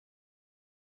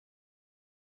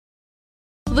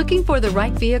Looking for the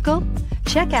right vehicle?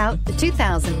 Check out the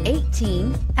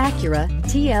 2018 Acura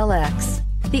TLX.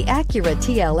 The Acura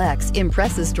TLX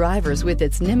impresses drivers with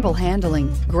its nimble handling,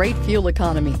 great fuel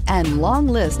economy, and long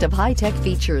list of high-tech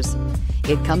features.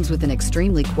 It comes with an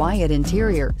extremely quiet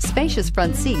interior, spacious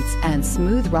front seats, and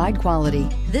smooth ride quality.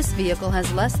 This vehicle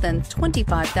has less than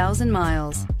 25,000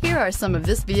 miles. Here are some of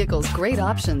this vehicle's great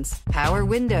options: power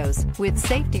windows with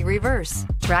safety reverse,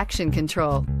 traction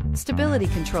control, stability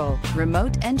control,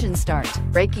 remote engine start,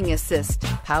 braking assist,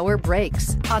 power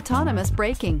brakes, autonomous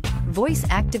braking,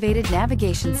 voice-activated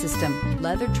navigation system,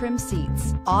 leather trim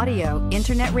seats, audio,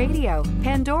 internet radio,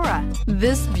 Pandora.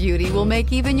 This beauty will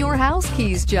make even your house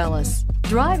keys jealous.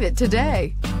 Drive it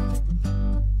today.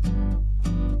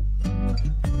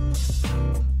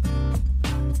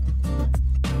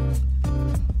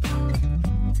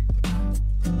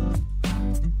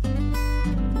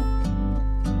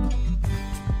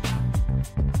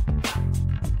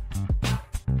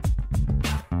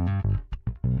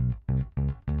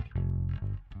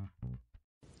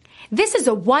 This is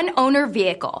a one-owner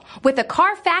vehicle with a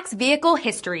Carfax Vehicle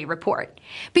History Report.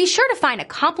 Be sure to find a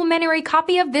complimentary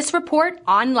copy of this report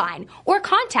online or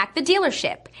contact the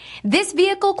dealership. This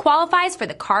vehicle qualifies for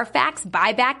the Carfax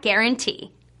Buyback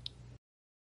Guarantee.